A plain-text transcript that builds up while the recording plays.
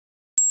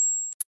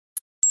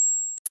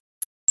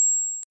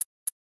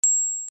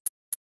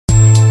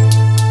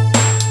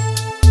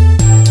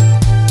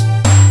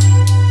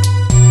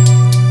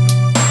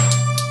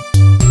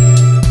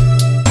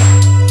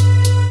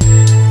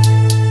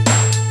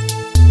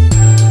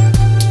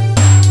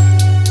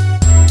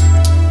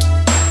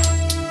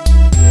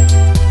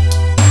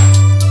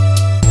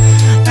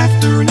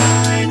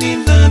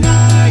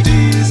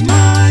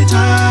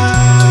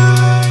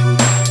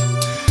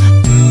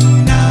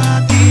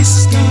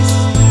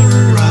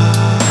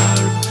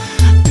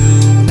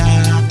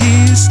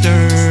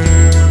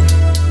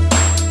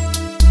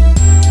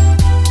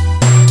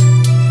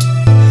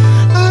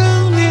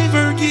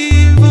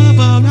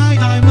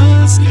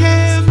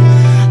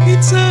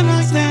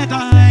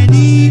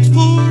it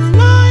for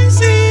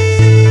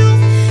myself,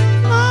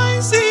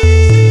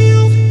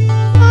 myself,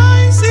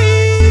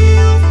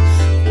 myself.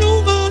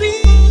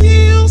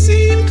 Nobody else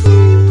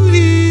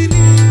included.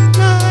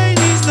 Night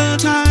is the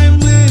time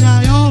when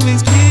I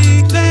always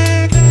kick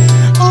back.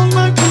 All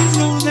my friends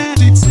know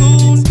that it's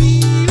gonna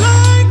be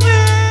like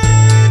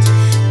that,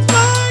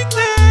 like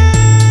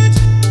that,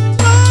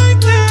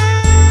 like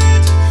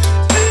that.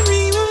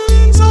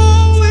 Everyone's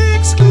all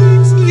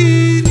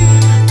excluded.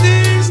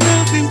 There's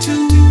nothing to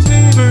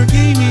ever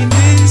gain in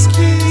this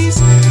case.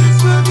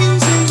 But you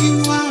say you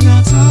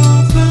wanna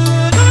talk,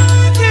 but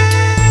I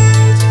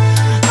can't,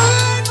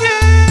 I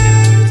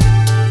can't,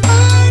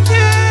 I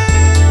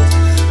can't.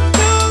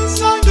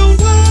 'Cause I don't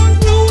want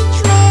no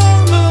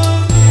drama.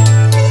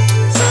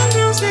 Please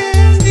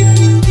understand if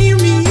you hear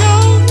me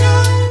out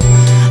now.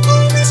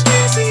 All this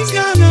stress is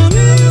gonna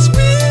mess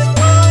with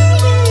my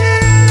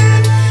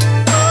head,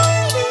 my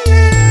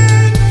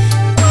head,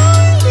 my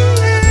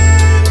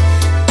head.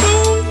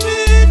 Don't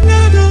let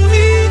none of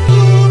it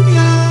hold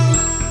ya.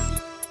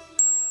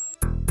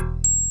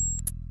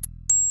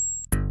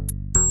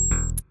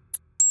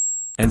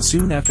 And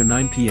soon after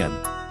 9 p.m.,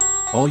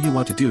 all you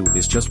want to do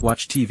is just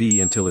watch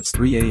TV until it's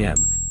 3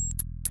 a.m.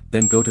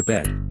 Then go to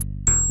bed,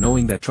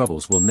 knowing that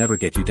troubles will never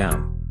get you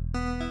down.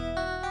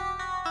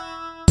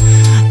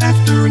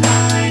 After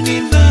 9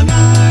 in the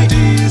night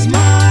is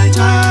my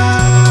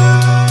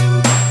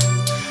time.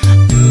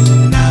 Do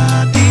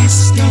not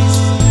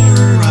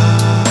disturb.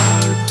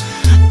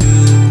 Do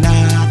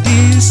not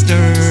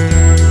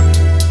disturb.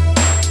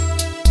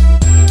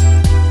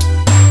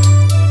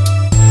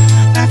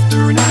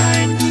 After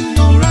 9 be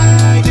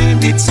alright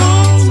and it's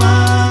all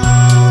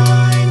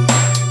mine.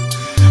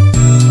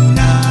 Do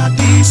not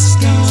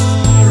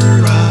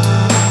disturb.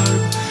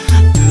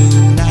 Do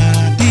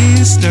not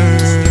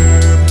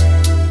disturb.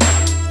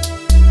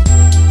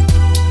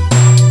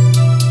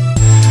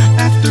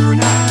 After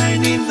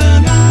 9 in the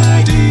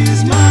night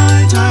is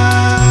my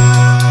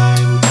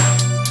time.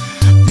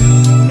 Do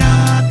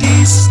not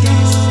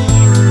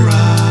disturb.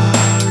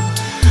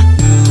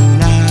 Do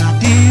not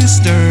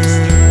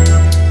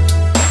disturb.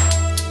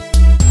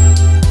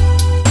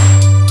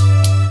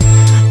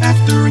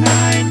 After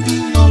 9 be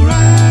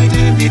alright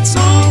and it's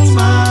all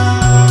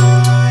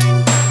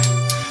mine.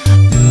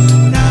 Do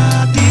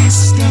not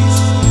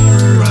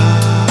disturb.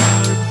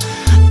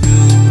 Do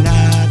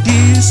not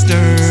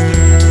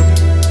disturb.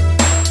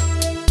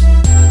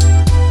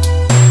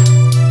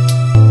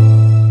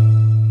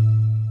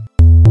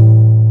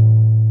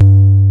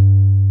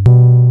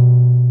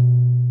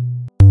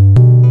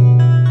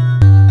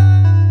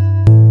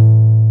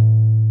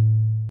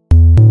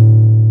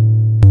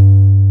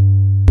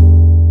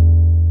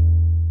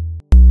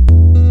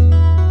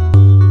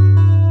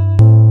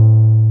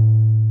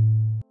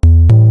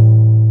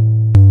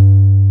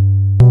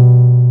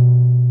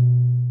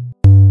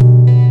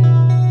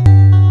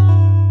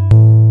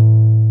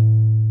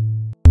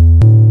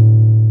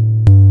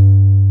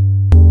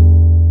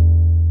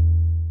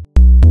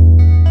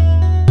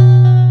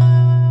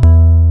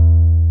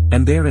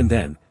 And there and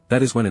then,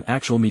 that is when an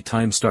actual me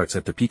time starts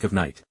at the peak of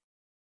night.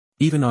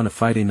 Even on a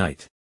Friday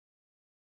night.